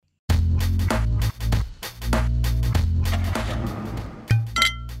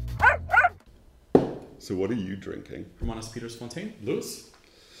So what are you drinking? Hermanus Petersfontein. Lewis?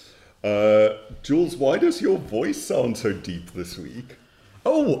 Jules, why does your voice sound so deep this week?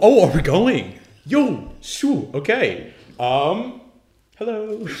 Oh, are we going? Yo, shoo, okay. Hello.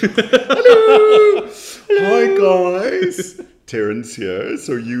 Hello! Hi, guys. Terence here.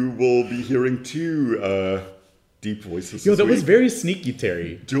 So you will be hearing two deep voices Yo, this that was week. very sneaky,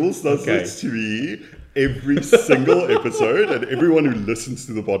 Terry. Jules does Okay. this to me every single episode, and everyone who listens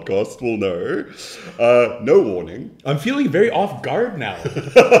to the podcast will know. No warning. I'm feeling very off guard now.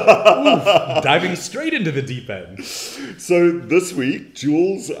 Oof, diving straight into the deep end. So this week,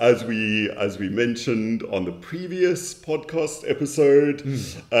 Jules, as we mentioned on the previous podcast episode,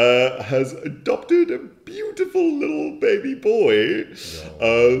 has adopted a beautiful little baby boy.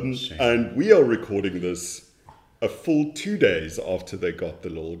 shame. And we are recording this a full 2 days after they got the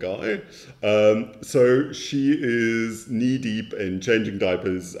little guy. So she is knee deep in changing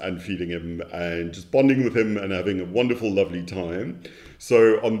diapers and feeding him and just bonding with him and having a wonderful, lovely time.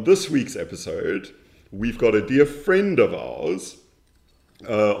 So on this week's episode, we've got a dear friend of ours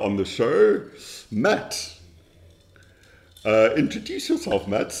on the show, Matt. Introduce yourself,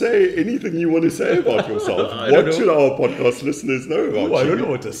 Matt. Say anything you want to say about yourself. What should our podcast listeners know about you? I don't know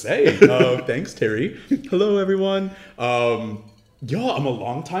what to say. Thanks, Terry. Hello, everyone. I'm a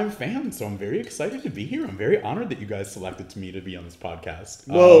longtime fan, so I'm very excited to be here. I'm very honored that you guys selected me to be on this podcast.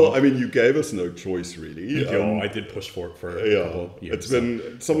 Well, I mean, you gave us no choice, really. I did push for it for a couple years. It's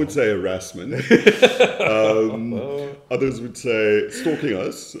been, some would say harassment. Others would say stalking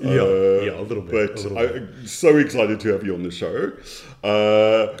us. a little bit. But I'm so excited to have you on the show.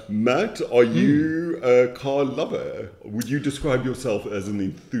 Matt, are you a car lover? Would you describe yourself as an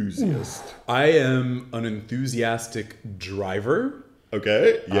enthusiast? I am an enthusiastic driver.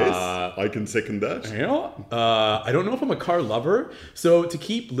 Okay, yes, I can second that. I don't know if I'm a car lover. So to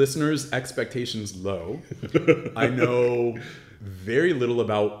keep listeners' expectations low, I know very little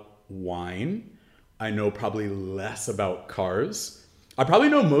about wine. I know probably less about cars. I probably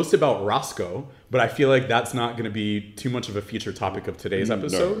know most about Roscoe, but I feel like that's not going to be too much of a feature topic of today's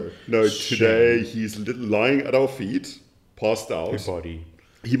episode. No, today he's lying at our feet, passed out. Hey, buddy.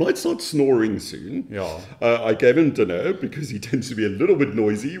 He might start snoring soon. Yeah. I gave him dinner because he tends to be a little bit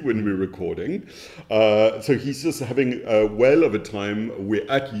noisy when we're recording. So he's just having a whale of a time. We're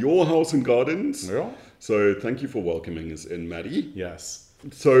at your house and gardens. Yeah. So thank you for welcoming us in, Maddie. Yes.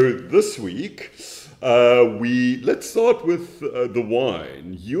 So this week, let's start with the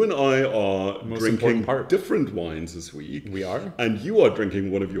wine. You and I are Most drinking important part. different wines this week. We are. And you are drinking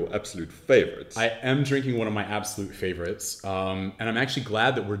one of your absolute favorites. I am drinking one of my absolute favorites. And I'm actually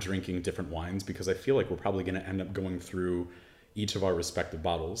glad that we're drinking different wines because I feel like we're probably going to end up going through each of our respective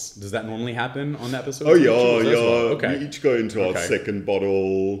bottles. Does that normally happen on the episode? Oh, yeah. Okay. We each go into our second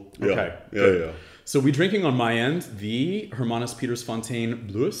bottle. Okay. Yeah. So we're drinking on my end the Hermanus Petersfontein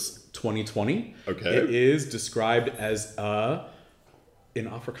Blues 2020. Okay. It is described as in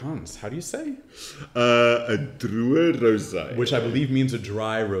Afrikaans, how do you say? A droë rosé. Which I believe means a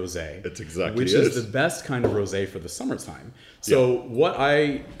dry rosé. It's exactly Which it. is the best kind of rosé for the summertime. So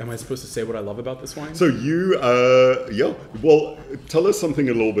am I supposed to say what I love about this wine? So you, well, tell us something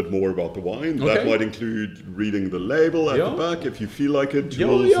a little bit more about the wine. That Okay. might include reading the label at the back if you feel like it. Yeah,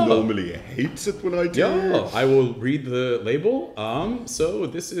 Jules yeah. normally hates it when I do. Yeah, I will read the label. So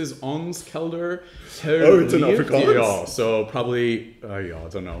this is Ons Kelder. Oh, it's in Afrikaans? Yeah, so probably, I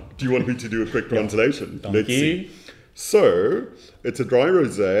don't know. Do you want me to do a quick translation? Dankie. Let's see. So, it's a dry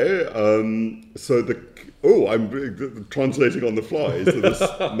rosé. I'm translating on the fly, so this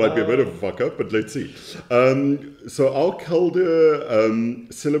might be a bit of a fuck up, but let's see. So our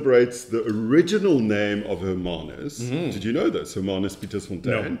Kelder celebrates the original name of Hermanus. Did you know this? Hermanus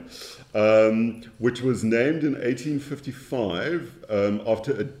Petersfontein. Which was named in 1855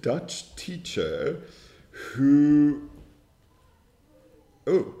 after a Dutch teacher who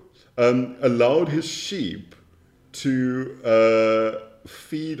allowed his sheep to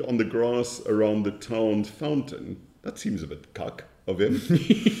feed on the grass around the town fountain. That seems a bit cuck of him.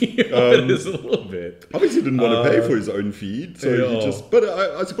 It is a little bit. Obviously didn't want to pay for his own feed, so he just, but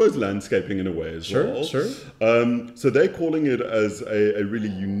I suppose landscaping in a way as well. Sure. So they're calling it as a really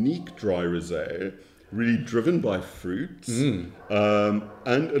unique dry rosé, really driven by fruits, and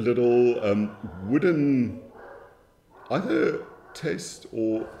a little wooden either taste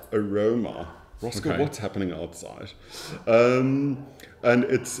or aroma. Roscoe, what's happening outside? And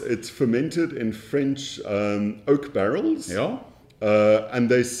it's fermented in French oak barrels. Yeah. And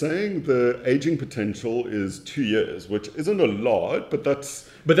they're saying the aging potential is 2 years, which isn't a lot, but that's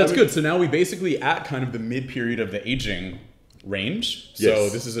good. So now we basically at kind of the mid period of the aging range. So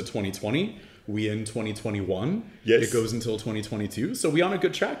Yes. this is a 2020. We in 2021. Yes. It goes until 2022. So we on a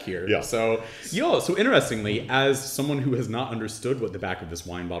good track here. Yeah. So, so interestingly, as someone who has not understood what the back of this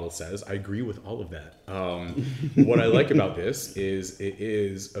wine bottle says, I agree with all of that. What I like about this is it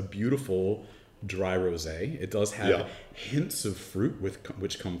is a beautiful dry rosé. It does have hints of fruit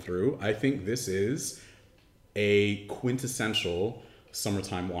which come through. I think this is a quintessential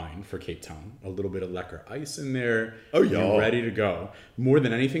summertime wine for Cape Town. A little bit of lekker ice in there. Oh, yeah. You're ready to go. More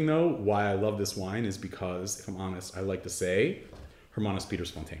than anything, though, why I love this wine is because, if I'm honest, I like to say Hermanus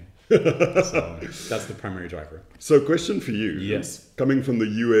Petersfontein. So that's the primary driver. So, question for you. Yes. Coming from the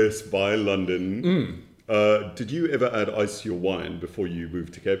US via London, did you ever add ice to your wine before you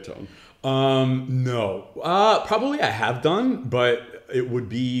moved to Cape Town? No. Probably I have done, but it would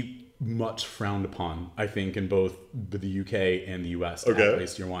be much frowned upon, I think, in both the UK and the US to add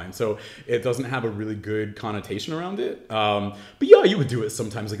ice to your wine. So it doesn't have a really good connotation around it. But yeah, you would do it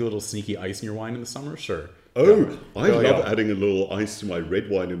sometimes, like a little sneaky ice in your wine in the summer, sure. Oh, I love adding a little ice to my red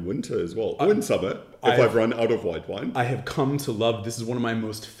wine in winter as well, or in summer, if I've run out of white wine. I have come to love, this is one of my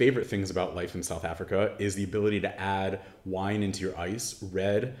most favorite things about life in South Africa, is the ability to add wine into your ice,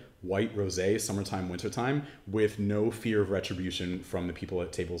 red, white, rosé, summertime, wintertime, with no fear of retribution from the people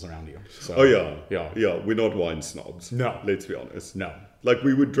at tables around you. So, yeah, we're not wine snobs. No. Let's be honest. No. Like,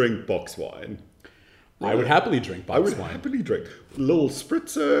 we would drink box wine. I would happily drink box wine. I would happily drink. A little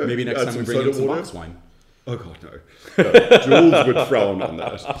spritzer. Maybe next time we bring in some box wine. Oh, God, no. Jules would frown on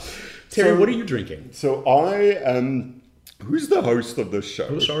that. Terry, what are you drinking? So I am... Who's the host of this show?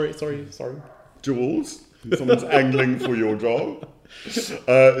 Oh, sorry. Jules? Someone's angling for your job.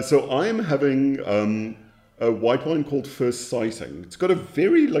 So I'm having a white wine called First Sighting. It's got a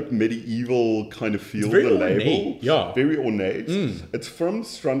very medieval kind of feel. Very the ornate. label, Yeah, very ornate. It's from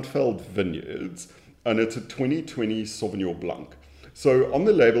Strandveld Vineyards, and it's a 2020 Sauvignon Blanc. So on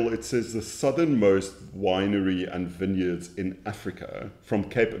the label it says the southernmost winery and vineyards in Africa from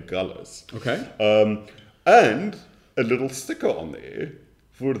Cape Agulhas. Okay. And a little sticker on there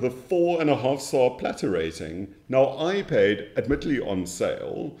for the 4.5-star platter rating. Now, I paid, admittedly on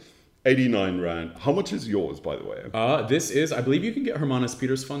sale, 89 Rand. How much is yours, by the way? This is, I believe you can get Hermanus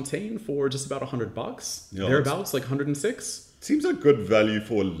Petersfontein for just about $100. Yeah, thereabouts, like 106. Seems like good value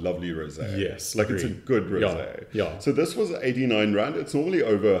for a lovely rosé. Yes, like it's a good rosé. Yeah. So this was 89 Rand. It's normally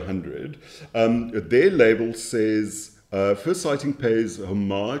over 100. Their label says, First Sighting pays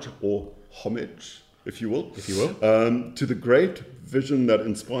homage, if you will, to the great vision that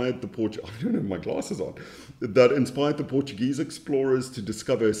inspired the I don't have my glasses on. That inspired the Portuguese explorers to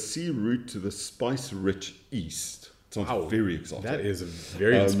discover a sea route to the spice-rich East. Sounds very exotic. That is a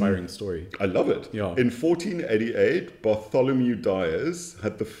very inspiring story. I love it. Yeah. In 1488, Bartholomew Dias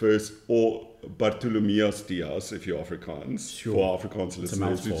had the first, or Bartholomeus Dias, if you're Afrikaans, for Afrikaans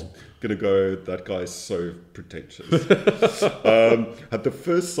listeners who's going to go, that guy's so pretentious, had the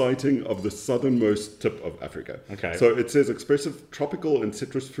first sighting of the southernmost tip of Africa. Okay. So it says expressive tropical and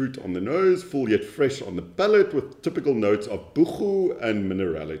citrus fruit on the nose, full yet fresh on the palate, with typical notes of buchu and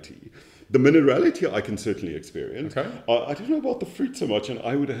minerality. The minerality I can certainly experience. Okay. I don't know about the fruit so much, and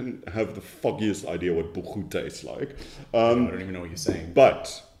I wouldn't have the foggiest idea what buchu tastes like. I don't even know what you're saying.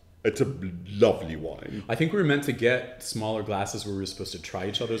 But it's a lovely wine. I think we were meant to get smaller glasses where we were supposed to try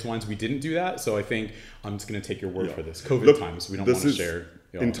each other's wines. We didn't do that, so I think I'm just going to take your word for this. COVID times, we don't want to share.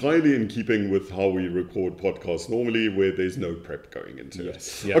 Entirely in keeping with how we record podcasts normally, where there's no prep going into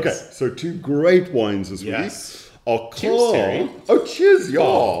it. Yes. Okay, so 2 great wines this Yes. week. Cheers, Terry. Oh, cheers,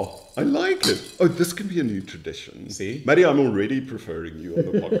 yeah. I like it. Oh, this can be a new tradition. See? Maddie, I'm already preferring you on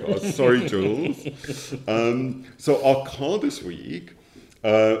the podcast. Sorry, Jules. So our car this week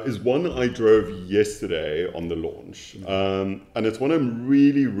is one I drove yesterday on the launch. And it's one I'm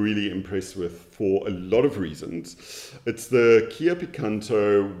really, really impressed with for a lot of reasons. It's the Kia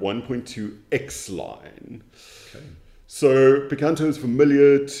Picanto 1.2 X line. Okay. So Picanto is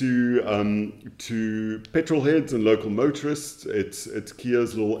familiar to petrol heads and local motorists. It's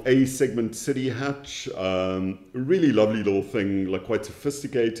Kia's little A-segment city hatch. Really lovely little thing, like quite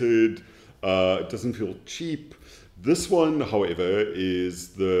sophisticated. It doesn't feel cheap. This one, however,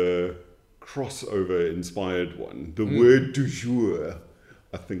 is the crossover-inspired one. The word du jour,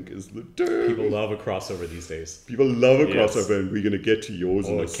 I think, is the term. People love a crossover these days. People love a crossover, and we're going to get to yours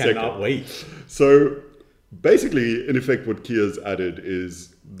in a second. I cannot wait. So basically, in effect, what Kia's added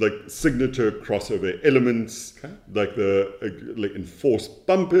is like signature crossover elements, like the enforced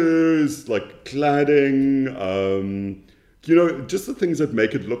bumpers, like cladding, You know, just the things that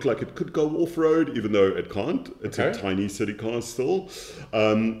make it look like it could go off-road, even though it can't. It's a Okay. tiny city car still.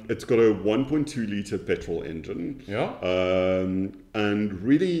 It's got a 1.2 liter petrol engine. Yeah. And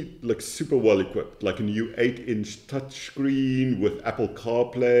really like super well equipped, like a new 8-inch touchscreen with Apple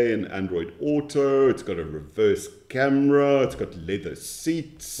CarPlay and Android Auto. It's got a reverse camera. It's got leather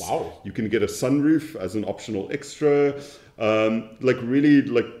seats. Wow. You can get a sunroof as an optional extra. Like really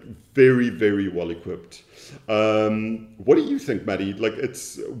like very, very well equipped. What do you think, Maddie? Like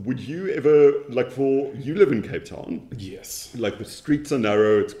would you ever, like you live in Cape Town, Yes. like the streets are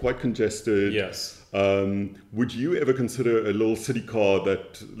narrow, it's quite congested. Yes. Would you ever consider a little city car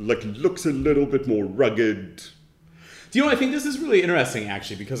that like looks a little bit more rugged? Do you know, I think this is really interesting,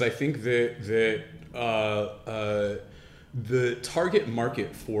 actually, because I think that the target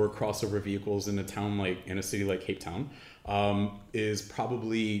market for crossover vehicles in a city like Cape Town is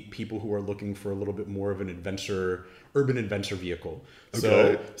probably people who are looking for a little bit more of an urban adventure vehicle.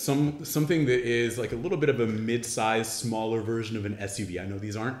 Okay. So something that is like a little bit of a mid-sized, smaller version of an SUV. I know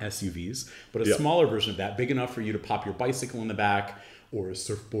these aren't SUVs, but a Yeah. smaller version of that, big enough for you to pop your bicycle in the back, or a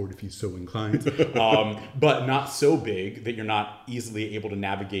surfboard if you're so inclined, but not so big that you're not easily able to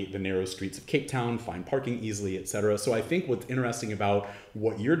navigate the narrow streets of Cape Town, find parking easily, etc. So I think what's interesting about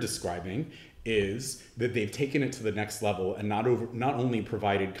what you're describing is that they've taken it to the next level and not only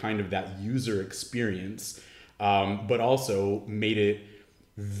provided kind of that user experience, but also made it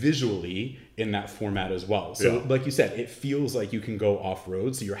visually in that format as well. So Yeah. like you said, it feels like you can go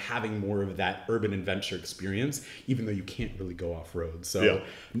off-road, so you're having more of that urban adventure experience, even though you can't really go off-road. So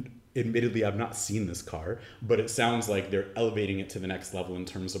Yeah. admittedly, I've not seen this car, but it sounds like they're elevating it to the next level in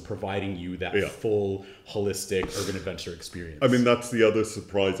terms of providing you that Yeah. full holistic urban adventure experience. I mean, that's the other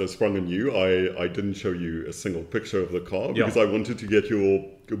surprise I sprung on you. I didn't show you a single picture of the car Yeah. because I wanted to get your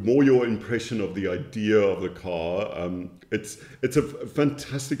impression of the idea of the car. It's a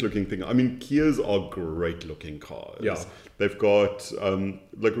fantastic looking thing. I mean, Kias are great looking cars. Yeah. They've got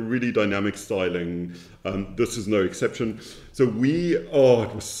like really dynamic styling. This is no exception. So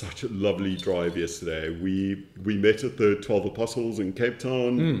it was such a lovely drive yesterday. We met at the 12 Apostles in Cape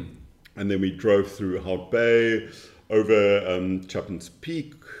Town, and then we drove through Hout Bay, over Chapman's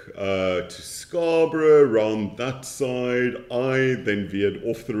Peak to Scarborough, around that side. I then veered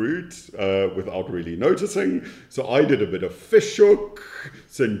off the route without really noticing. So I did a bit of Fishhook,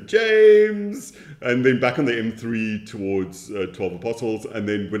 St. James, and then back on the M3 towards 12 Apostles. And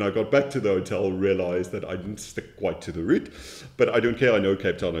then when I got back to the hotel, realized that I didn't stick quite to the route. But I don't care. I know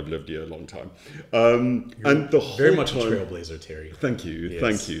Cape Town. I've lived here a long time. And the whole very much time, a trailblazer, Terry. Thank you,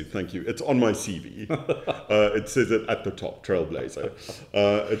 Yes. thank you. It's on my CV. It says it at the top, Trailblazer.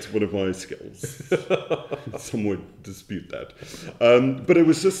 It's one of my skills. Some would dispute that. But it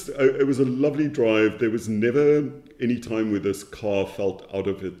was just, it was a lovely drive. There was never any time where this car felt out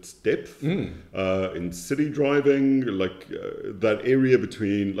of its depth. In city driving, like that area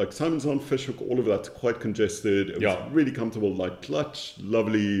between like Simon's on Fishhook, all of that's quite congested. It was really comfortable, light clutch,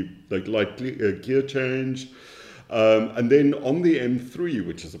 lovely, like light gear change. And then on the M3,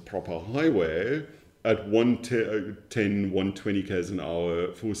 which is a proper highway, at 110, 120 k's an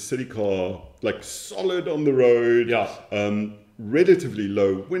hour for a city car, like solid on the road. Relatively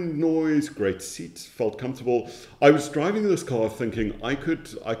low wind noise, great seats, felt comfortable. I was driving this car thinking I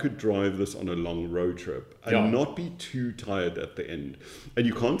could drive this on a long road trip and not be too tired at the end. And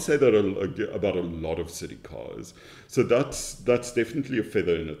you can't say that about a lot of city cars. So that's definitely a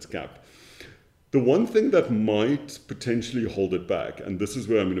feather in its cap. The one thing that might potentially hold it back, and this is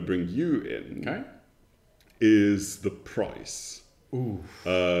where I'm going to bring you in, is the price. Ooh.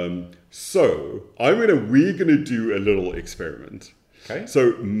 So we're gonna do a little experiment. Okay.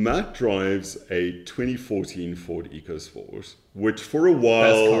 So Matt drives a 2014 Ford EcoSport, which for a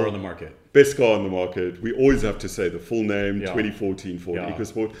while Best car on the market. Best car on the market. We always have to say the full name, 2014 Ford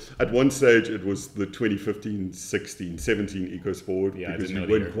EcoSport. At one stage, it was the 2015, 16, 17 EcoSport because we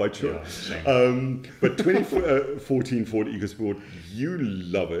weren't quite sure. But 2014 Ford EcoSport, you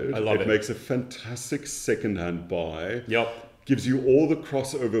love it. I love it. It makes a fantastic second-hand buy. Yep. Gives you all the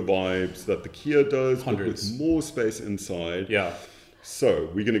crossover vibes that the Kia does, Hundreds. but with more space inside. Yeah. So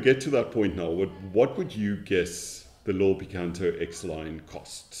we're going to get to that point now. What would you guess the little Picanto X-Line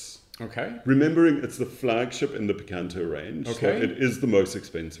costs? Okay. Remembering it's the flagship in the Picanto range. Okay. So it is the most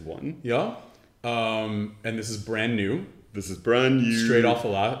expensive one. Yeah. And this is brand new. This is brand new. Straight off the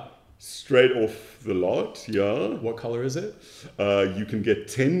lot. Straight off the lot, yeah. What color is it? You can get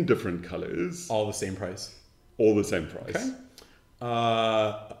 10 different colors. All the same price. All the same price. Okay.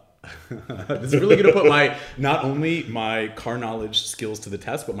 This is really going to put not only my car knowledge skills to the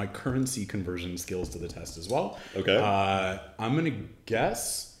test, but my currency conversion skills to the test as well. Okay. I'm going to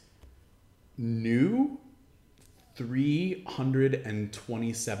guess new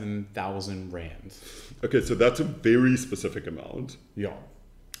 327,000 rand. Okay, so that's a very specific amount. Yeah.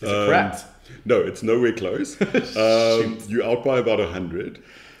 Is it correct? No, it's nowhere close. You out by about 100.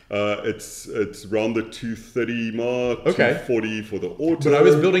 It's around the 230 mark, Okay. 240 for the auto. But I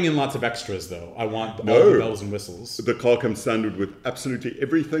was building in lots of extras, though. I want all the bells and whistles. The car comes standard with absolutely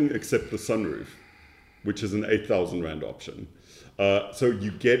everything except the sunroof, which is an 8,000 Rand option. So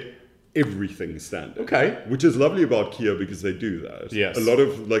you get everything standard. Okay. Which is lovely about Kia because they do that. Yes. A lot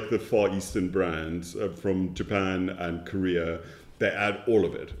of like the Far Eastern brands from Japan and Korea, they add all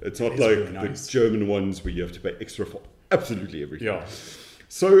of it. It's not It's like really nice. the German ones where you have to pay extra for absolutely everything. Yeah.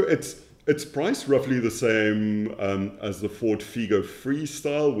 So it's priced roughly the same as the Ford Figo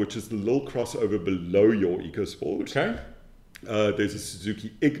Freestyle, which is the little crossover below your EcoSport. Okay. There's a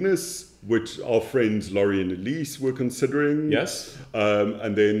Suzuki Ignis, which our friends Laurie and Elise were considering. Yes.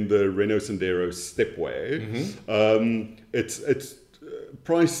 And then the Renault Sandero Stepway. It's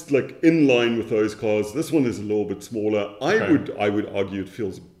priced like in line with those cars. This one is a little bit smaller. Okay. I would argue it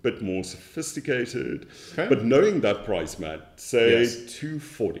feels a bit more sophisticated. Okay. But knowing that price, Matt, say Yes.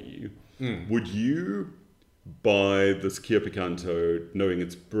 240, would you buy this Kia Picanto knowing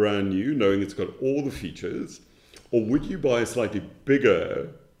it's brand new, knowing it's got all the features, or would you buy a slightly bigger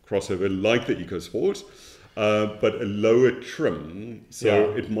crossover like the EcoSport, but a lower trim, so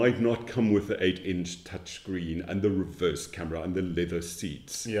Yeah. it might not come with the 8-inch touchscreen and the reverse camera and the leather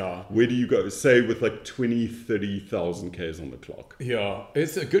seats? Yeah. Where do you go? Say with like 20, 30,000 Ks on the clock. Yeah,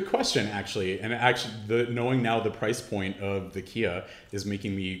 it's a good question actually, and knowing now the price point of the Kia is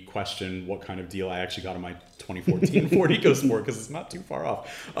making me question what kind of deal I actually got on my 2014 Ford EcoSport because it's not too far off.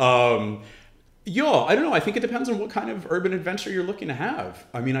 Yeah, I don't know. I think it depends on what kind of urban adventure you're looking to have.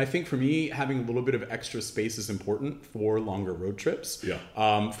 I mean, I think for me, having a little bit of extra space is important for longer road trips. Yeah.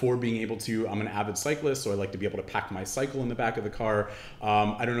 For being able to, I'm an avid cyclist, so I like to be able to pack my cycle in the back of the car.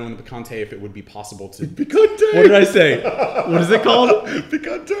 I don't know in the Picante if it would be possible to. Picanto! What did I say? What is it called?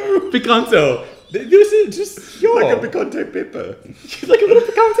 Picanto! Picanto. This is just yo, Like a Picante pepper. like a little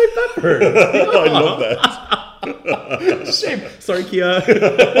Picante pepper. I love that. Shame. Sorry, Kia.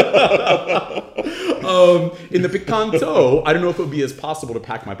 In the Picanto, I don't know if it would be as possible to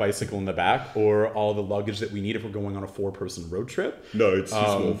pack my bicycle in the back or all the luggage that we need if we're going on a 4-person road trip. No, it's too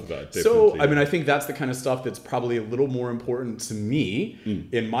small for that. Definitely. So, I mean, I think that's the kind of stuff that's probably a little more important to me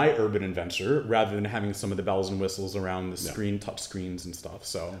in my urban adventure rather than having some of the bells and whistles around the screen, touch screens and stuff.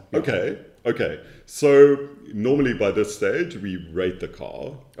 So, Okay. So normally by this stage we rate the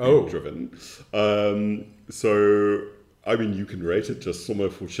car you've driven. So I mean you can rate it just somewhere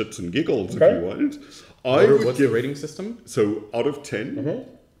for shits and giggles if you want. What's the rating system? So out of 10.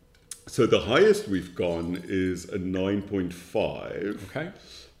 So the highest we've gone is a 9.5. Okay.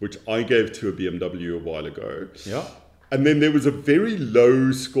 Which I gave to a BMW a while ago. Yeah. And then there was a very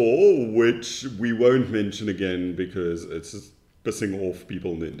low score, which we won't mention again because it's just pissing off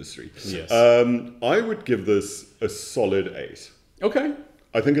people in the industry. Yes. I would give this a solid 8. Okay.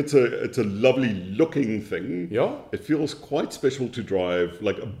 I think it's a lovely looking thing. Yeah. It feels quite special to drive,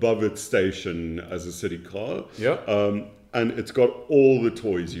 like above its station as a city car. Yeah. And it's got all the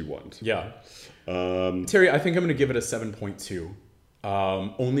toys you want. Yeah. Terry, I think I'm going to give it a 7.2.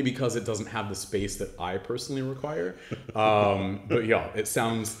 Only because it doesn't have the space that I personally require. But yeah, it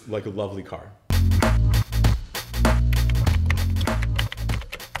sounds like a lovely car.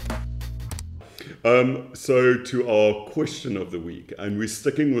 So to our question of the week, and we're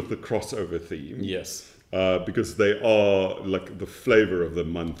sticking with the crossover theme. Yes. Because they are like the flavor of the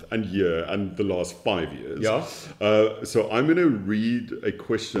month and year and the last 5 years. Yeah. So I'm going to read a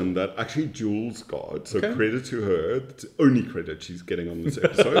question that actually Jules got. So credit to her. It's the only credit she's getting on this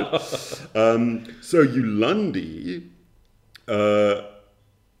episode. So Yolandi,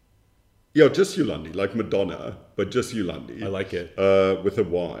 just Yolandi, like Madonna, but just Yolandi. I like it. With a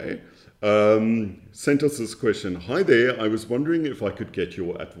Y. Sent us this question. Hi there, I was wondering if I could get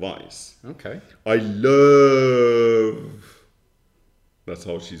your advice. Okay. I love... That's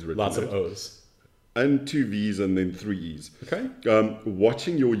how she's written Lots it. of O's. And 2 V's and then 3 E's. Okay.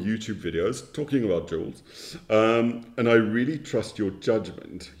 Watching your YouTube videos, talking about Jules, and I really trust your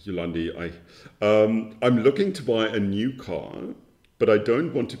judgment, Yolandi. I'm looking to buy a new car, but I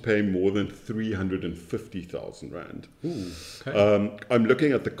don't want to pay more than 350,000 Rand. Ooh, okay. I'm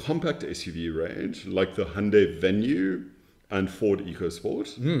looking at the compact SUV range, like the Hyundai Venue and Ford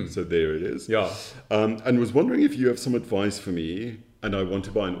EcoSport. So there it is. Yeah. And was wondering if you have some advice for me and I want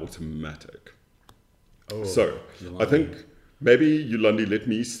to buy an automatic. Oh, So I think maybe Yolandi, let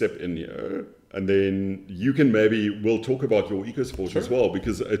me step in here, and then you can we'll talk about your EcoSport as well,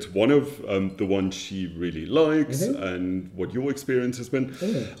 because it's one of the ones she really likes and what your experience has been.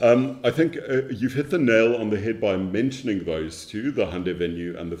 I think you've hit the nail on the head by mentioning those two, the Hyundai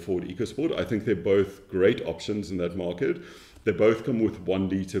Venue and the Ford EcoSport. I think they're both great options in that market. They both come with 1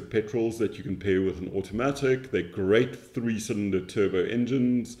 litre petrols that you can pair with an automatic. They're great 3-cylinder turbo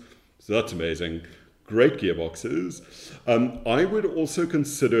engines, so that's amazing. Great gearboxes. I would also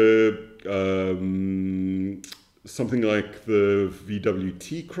consider something like the VW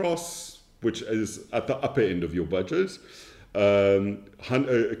T-Cross, which is at the upper end of your budget.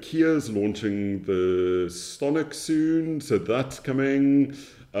 Kia's launching the Stonic soon, so that's coming.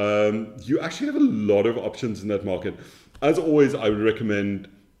 You actually have a lot of options in that market. As always, I would recommend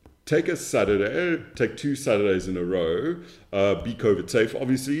take a Saturday, take 2 Saturdays in a row, be COVID safe,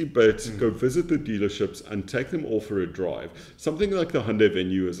 obviously, but go visit the dealerships and take them all for a drive. Something like the Hyundai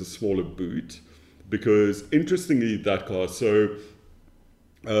Venue is a smaller boot, because interestingly, that car,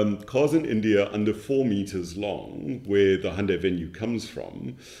 cars in India under 4 meters long, where the Hyundai Venue comes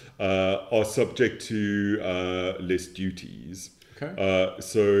from, are subject to less duties. Okay.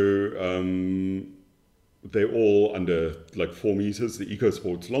 They're all under like 4 meters. The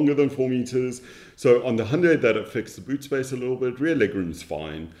EcoSport's longer than 4 meters. So on the Hyundai, that affects the boot space a little bit. Rear legroom's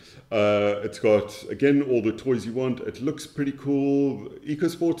fine. It's got, again, all the toys you want. It looks pretty cool.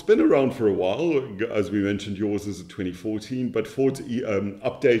 EcoSport's been around for a while. As we mentioned, yours is a 2014, but Ford's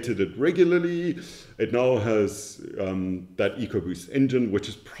updated it regularly. It now has that EcoBoost engine, which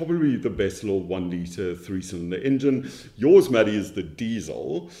is probably the best little 1 litre 3-cylinder engine. Yours, Maddie, is the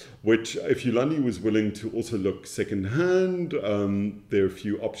diesel, which if Yolandi was willing to also look secondhand, there are a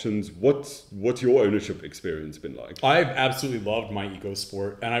few options. What's your ownership experience been like? I've absolutely loved my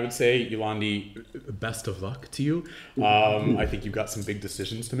EcoSport, and I would say, Yolandi, best of luck to you. I think you've got some big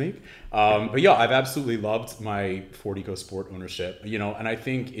decisions to make. But yeah, I've absolutely loved my Ford EcoSport ownership, and I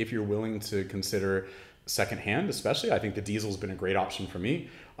think if you're willing to consider secondhand, especially, I think the diesel's been a great option for me.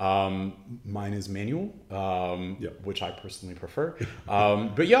 Mine is manual, which I personally prefer.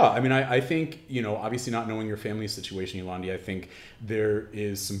 But yeah, I mean, I think, obviously not knowing your family situation, Yolandi, I think there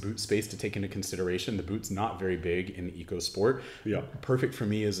is some boot space to take into consideration. The boot's not very big in the EcoSport. Yeah. Perfect for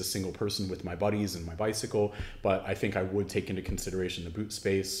me as a single person with my buddies and my bicycle, but I think I would take into consideration the boot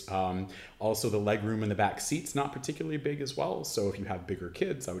space. Also, the legroom in the back seat's not particularly big as well. So if you have bigger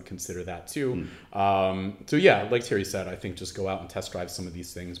kids, I would consider that too. So yeah, like Terry said, I think just go out and test drive some of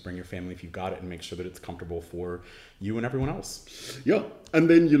these things. Bring your family if you've got it, and make sure that it's comfortable for you and everyone else. Yeah, and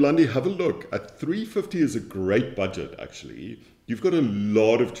then Yolandi, have a look at $350 is a great budget. Actually, you've got a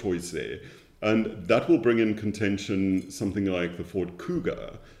lot of choice there, and that will bring in contention something like the Ford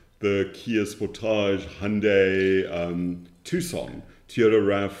Kuga, the Kia Sportage, Hyundai Tucson, Toyota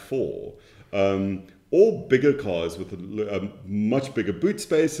RAV4. All bigger cars with much bigger boot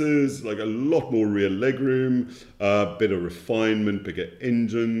spaces, like a lot more rear legroom, better refinement, bigger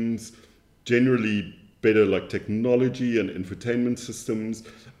engines, generally better like technology and infotainment systems,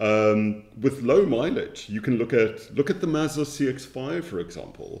 with low mileage. You can look at the Mazda CX-5, for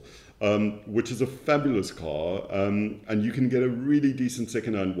example, which is a fabulous car, and you can get a really decent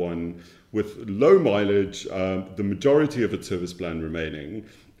second-hand one with low mileage, the majority of its service plan remaining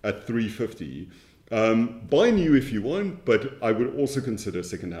at $350. Buy new if you want, but I would also consider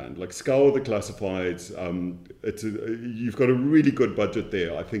secondhand. Like scour the classifieds. You've got a really good budget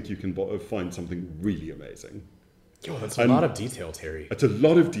there. I think you can find something really amazing. Yo, that's a lot of detail, Terry. It's a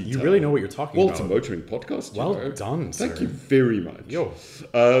lot of detail. You really know what you're talking about. Well, it's a motoring podcast. Well done, sir. Thank you very much. Yo.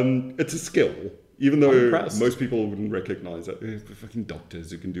 It's a skill. Even though most people wouldn't recognize it. Fucking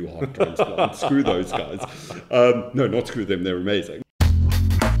doctors who can do heart transplants. Screw those guys. No, not screw them. They're amazing.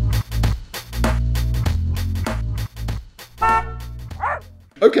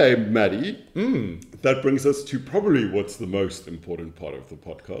 Okay, Maddie, that brings us to probably what's the most important part of the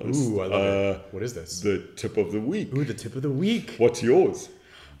podcast. Ooh, I love it. What is this? The tip of the week. Ooh, the tip of the week. What's yours?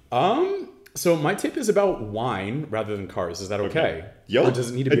 So my tip is about wine rather than cars. Is that okay? Yeah. Or does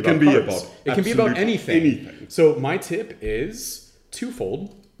it need to be about cars? It can be about anything. So So my tip is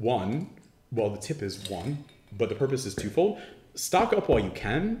twofold. One, well, the tip is one, but the purpose is twofold. Stock up while you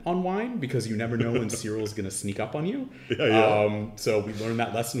can on wine, because you never know when Cyril's going to sneak up on you. Yeah. So we learned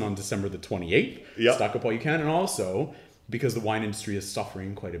that lesson on December the 28th. Yeah. Stock up while you can. And also, because the wine industry is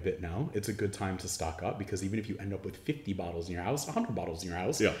suffering quite a bit now, it's a good time to stock up, because even if you end up with 50 bottles in your house, 100 bottles in your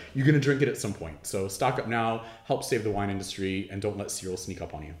house, Yeah. you're going to drink it at some point. So stock up now, help save the wine industry, and don't let Cyril sneak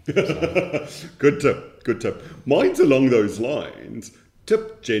up on you. So, Good tip. Good tip. Mine's along those lines.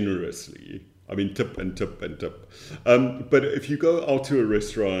 Tip generously. I mean, tip and tip and tip. But if you go out to a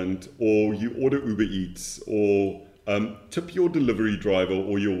restaurant or you order Uber Eats or tip your delivery driver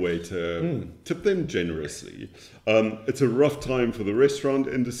or your waiter, tip them generously. It's a rough time for the restaurant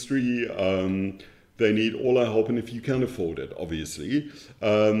industry. They need all our help, and if you can afford it, obviously,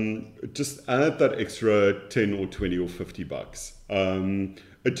 just add that extra 10 or 20 or 50 bucks.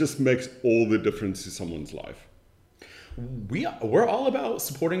 It just makes all the difference to someone's life. we're all about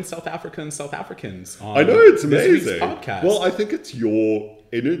supporting South Africa and South Africans on I know, it's this week's amazing. podcast. Well, I think it's your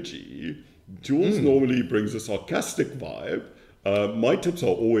energy. Jules normally brings a sarcastic vibe. My tips are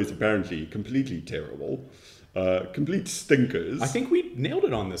always apparently completely terrible. Complete stinkers. I think we nailed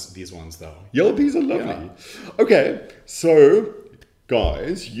it on these ones, though. Yeah, these are lovely. Okay, so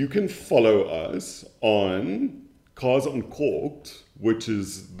guys, you can follow us on Cars Uncorked, which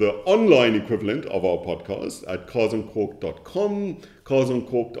is the online equivalent of our podcast at carsuncorked.com. Cars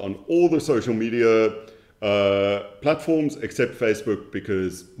Uncorked on all the social media platforms except Facebook,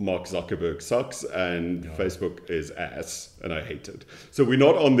 because Mark Zuckerberg sucks and Facebook is ass and I hate it. So we're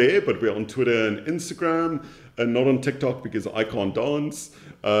not on there, but we're on Twitter and Instagram, and not on TikTok because I can't dance.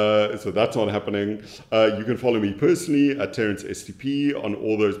 So that's not happening. You can follow me personally at Terence STP on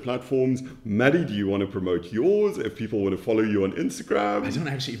all those platforms. Maddie, do you want to promote yours if people want to follow you on Instagram? I don't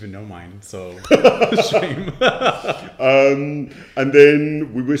actually even know mine, so shame. And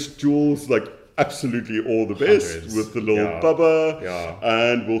then we wish Jules absolutely all the best Hundreds. with the little Yeah. bubba. Yeah.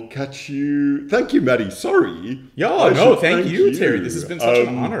 And we'll catch you. Thank you, Maddie. Sorry. Yeah, I no, should thank you, Terry. This has been such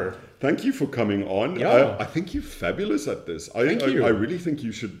an honor. Thank you for coming on. Yeah. I think you're fabulous at this. Thank you. I really think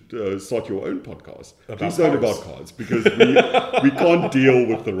you should start your own podcast. About Please don't cards. about cards, because we can't deal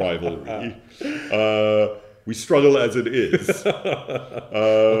with the rivalry. We struggle as it is.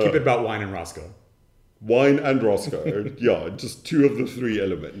 I'll keep it about wine and Roscoe. Wine and Roscoe. Yeah, just two of the three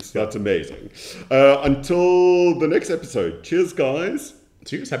elements. That's amazing. Until the next episode. Cheers, guys.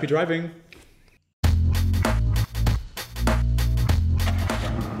 Cheers. Happy driving.